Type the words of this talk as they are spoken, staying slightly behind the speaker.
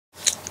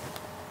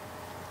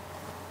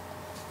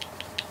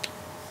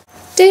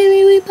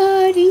Daily we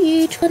party,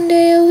 each one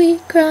day a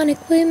week, chronic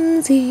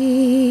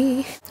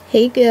whimsy.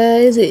 Hey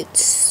guys,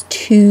 it's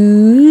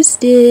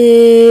Tuesday.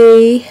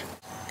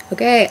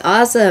 Okay,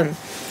 awesome.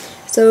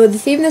 So the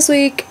theme this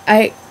week,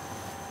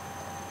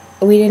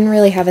 we didn't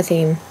really have a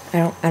theme.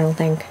 I don't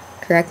think.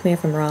 Correct me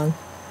if I'm wrong.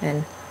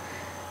 And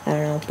I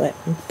don't know, but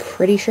I'm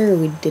pretty sure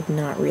we did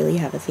not really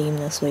have a theme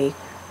this week.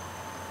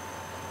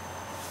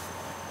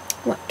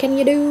 What can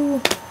you do?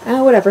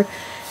 Whatever.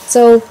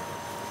 So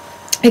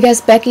I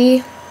guess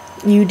Becky,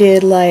 you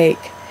did like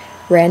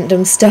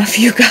random stuff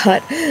you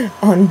got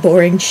on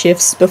boring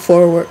shifts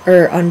before work,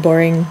 or on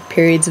boring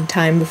periods of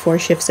time before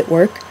shifts at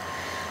work.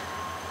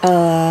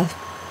 I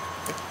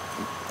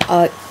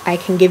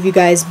can give you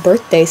guys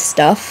birthday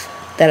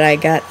stuff that I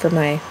got for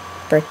my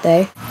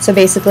birthday. So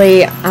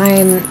basically,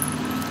 I'm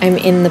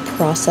in the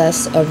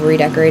process of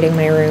redecorating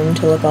my room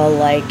to look all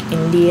like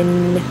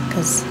Indian,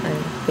 because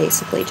I'm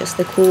basically just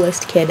the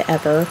coolest kid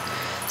ever.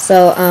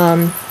 So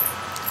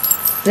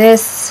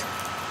this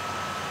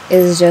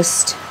is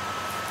just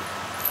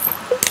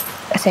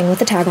a thing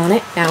with a tag on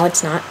it. Now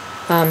it's not.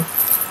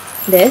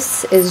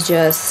 This is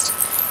just,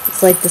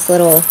 it's like this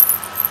little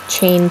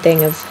chain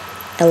thing of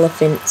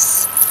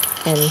elephants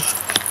and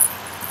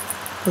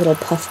little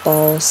puff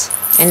balls.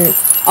 And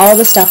all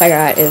the stuff I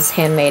got is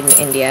handmade in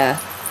India.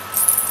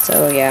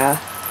 So yeah,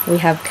 we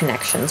have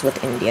connections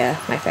with India,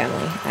 my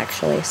family,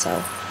 actually.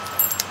 So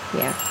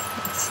yeah,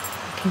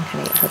 I can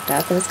kind of get hooked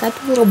up. And it's got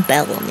the little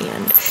bell on the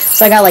end.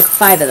 So I got like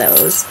 5 of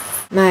those.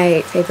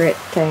 My favorite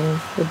thing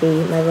would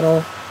be my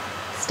little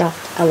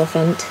stuffed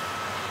elephant.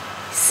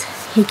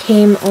 He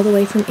came all the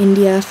way from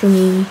India for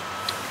me.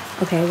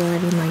 Okay, well, I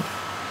mean, like,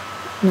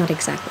 not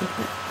exactly,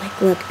 but, like,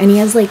 look. And he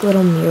has, like,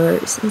 little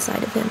mirrors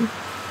inside of him,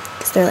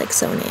 because they're, like,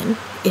 sewn in.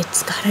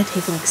 It's gotta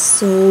take, like,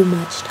 so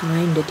much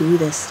time to do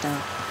this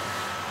stuff.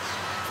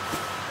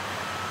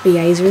 But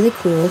yeah, he's really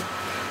cool,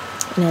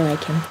 and I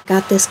like him.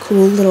 Got this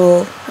cool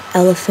little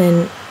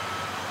elephant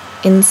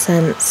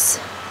incense,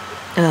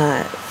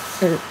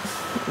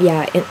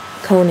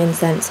 cone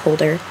incense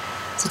holder.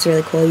 So it's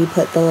really cool. You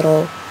put the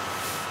little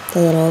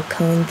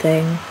cone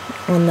thing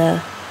on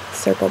the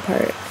circle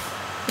part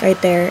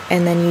right there,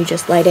 and then you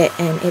just light it,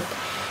 and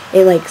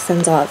it like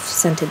sends off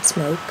scented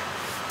smoke.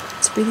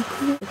 It's really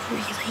cool.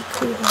 Really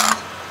cool.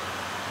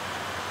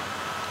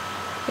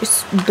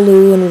 There's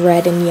blue and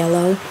red and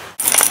yellow.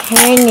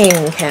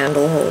 Hanging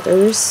candle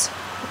holders,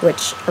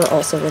 which are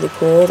also really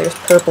cool. There's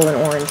purple and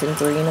orange and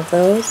green of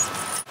those.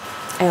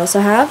 I also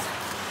have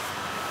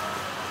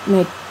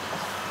my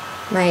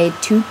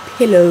 2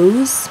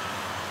 pillows.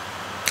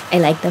 I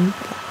like them.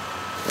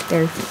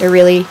 They're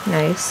really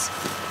nice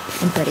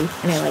and pretty,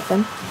 and I like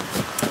them.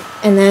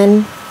 And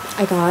then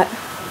I got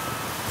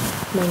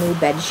my new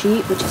bed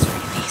sheet, which is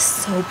really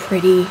so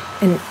pretty,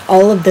 and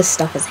all of this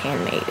stuff is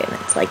handmade, and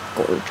it's like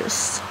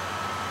gorgeous.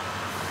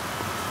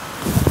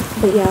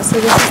 But yeah, so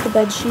this is the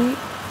bed sheet.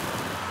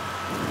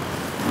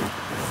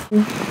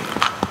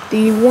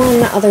 The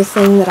one other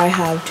thing that I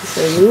have to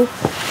show you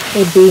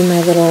would be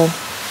my little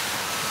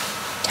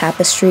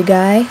tapestry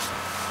guy.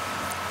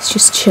 He's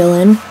just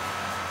chilling.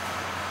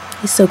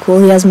 He's so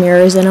cool. He has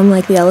mirrors in him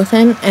like the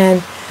elephant,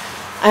 and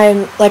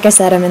like I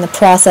said, I'm in the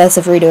process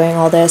of redoing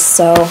all this,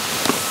 so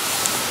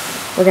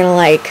we're gonna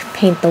like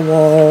paint the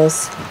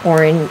walls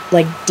orange,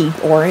 like deep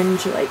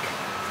orange, like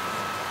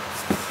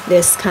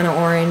this kind of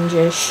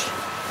orange-ish,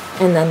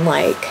 and then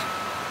like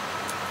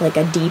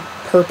a deep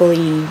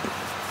purpley,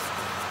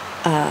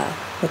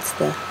 what's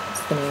the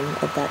name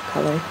of that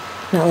color?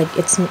 Not like,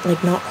 it's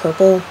like not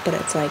purple, but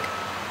it's like,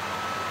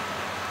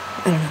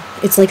 I don't know,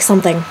 it's like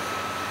something,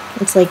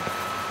 it's like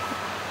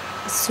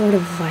sort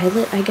of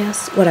violet, I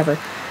guess, whatever.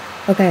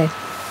 Okay,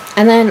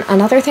 and then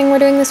another thing we're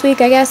doing this week,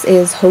 I guess,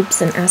 is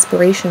hopes and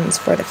aspirations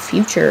for the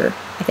future.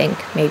 I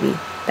think, maybe,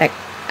 that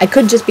I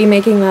could just be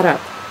making that up,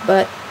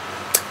 but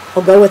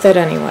I'll go with it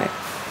anyway.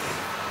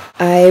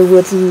 I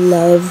would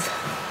love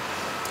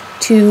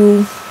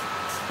to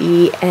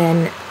be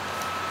an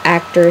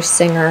actor,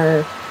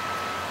 singer,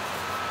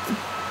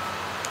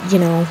 you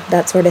know,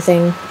 that sort of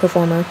thing,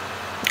 performer.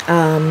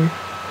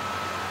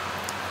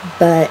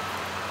 But,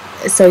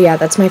 so yeah,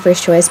 that's my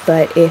first choice,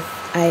 but if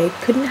I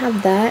couldn't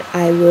have that,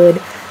 I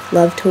would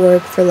love to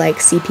work for, like,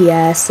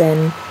 CPS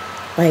and,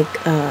 like,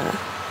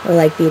 or,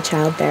 like, be a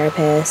child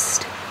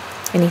therapist,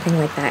 anything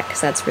like that,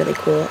 because that's really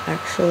cool,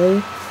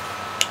 actually.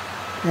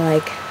 I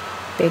like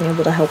being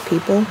able to help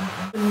people.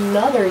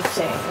 Another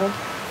thing,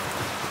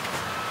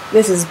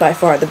 this is by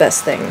far the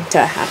best thing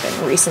to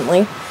happen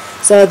recently.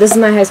 So this is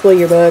my high school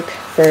yearbook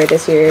for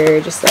this year,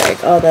 just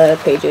like all the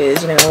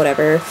pages, you know,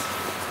 whatever.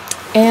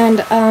 And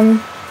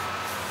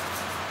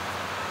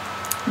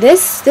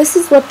this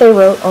is what they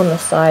wrote on the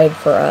side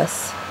for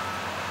us.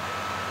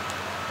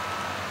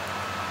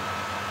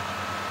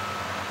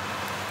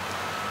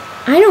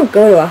 I don't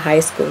go to a high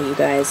school, you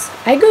guys.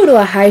 I go to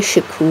a high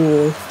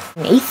school.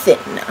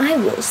 Nathan, I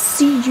will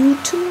see you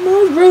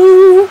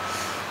tomorrow.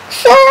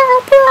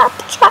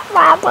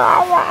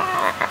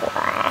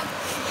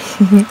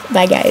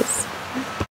 Bye, guys.